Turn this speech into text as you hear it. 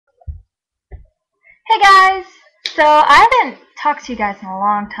Hi guys! So I haven't talked to you guys in a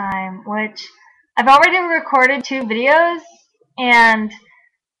long time, which I've already recorded 2 videos, and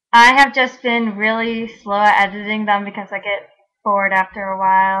I have just been really slow at editing them because I get bored after a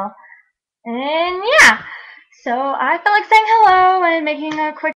while. And yeah, so I felt like saying hello and making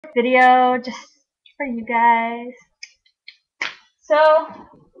a quick video just for you guys. So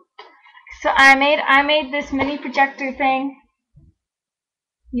I made this mini projector thing.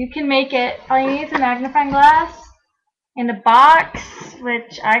 You can make it. All you need is a magnifying glass and a box,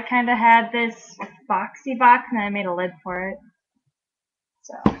 which I kind of had this boxy box, and I made a lid for it.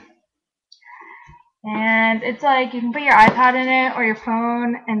 So, and it's like you can put your iPod in it or your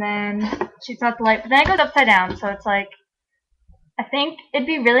phone, and then it shoots out the light. But then it goes upside down, so it's like I think it'd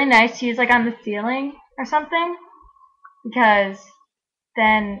be really nice to use like on the ceiling or something, because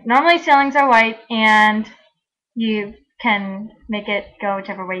then normally ceilings are white and you can make it go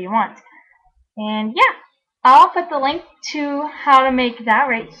whichever way you want. And yeah, I'll put the link to how to make that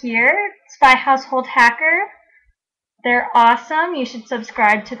right here. It's by Household Hacker. They're awesome. You should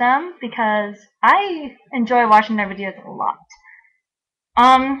subscribe to them because I enjoy watching their videos a lot.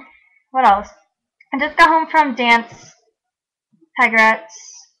 What else? I just got home from dance, Tigerettes,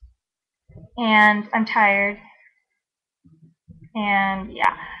 and I'm tired. And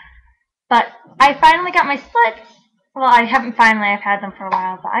yeah. But I finally got my splits. Well, I haven't finally. I've had them for a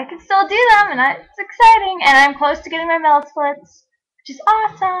while, but I can still do them, and it's exciting. And I'm close to getting my melt splits, which is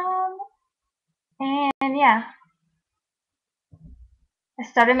awesome. And yeah, I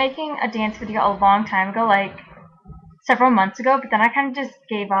started making a dance video a long time ago, like several months ago, but then I kind of just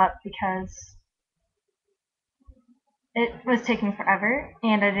gave up because it was taking forever,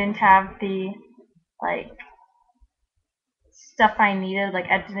 and I didn't have the stuff I needed, like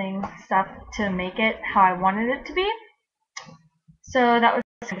editing stuff, to make it how I wanted it to be. So that was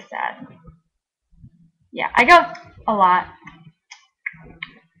kind of sad. Yeah, I go a lot.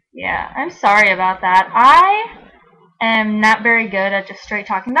 Yeah, I'm sorry about that. I am not very good at just straight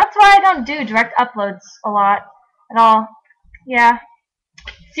talking. That's why I don't do direct uploads a lot at all. Yeah.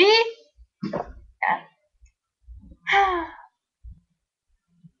 See? Yeah.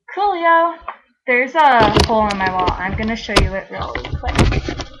 Coolio. There's a hole in my wall. I'm going to show you it real quick.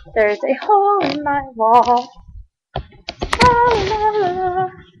 There's a hole in my wall. La, la, la.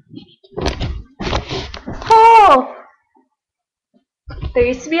 Oh! There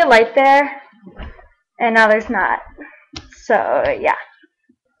used to be a light there, and now there's not. So, yeah.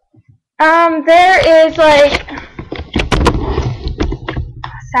 There is like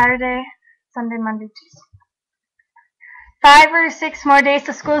Saturday, Sunday, Monday, Tuesday. 5 or 6 more days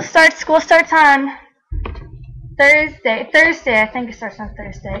till school starts. School starts on Thursday. I think it starts on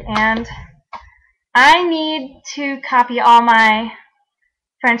Thursday. And I need to copy all my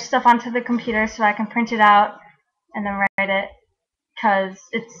French stuff onto the computer so I can print it out and then write it, because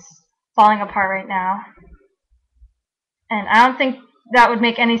it's falling apart right now. And I don't think that would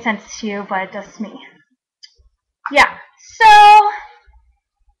make any sense to you, but it does to me. Yeah, so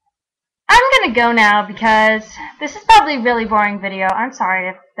I'm gonna go now because this is probably a really boring video. I'm sorry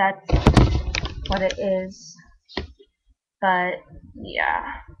if that's what it is, but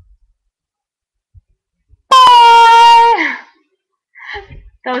yeah. Bye!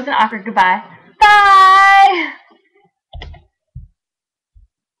 That was an awkward goodbye. Bye!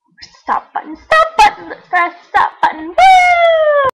 Stop button, let's press stop button. Woo!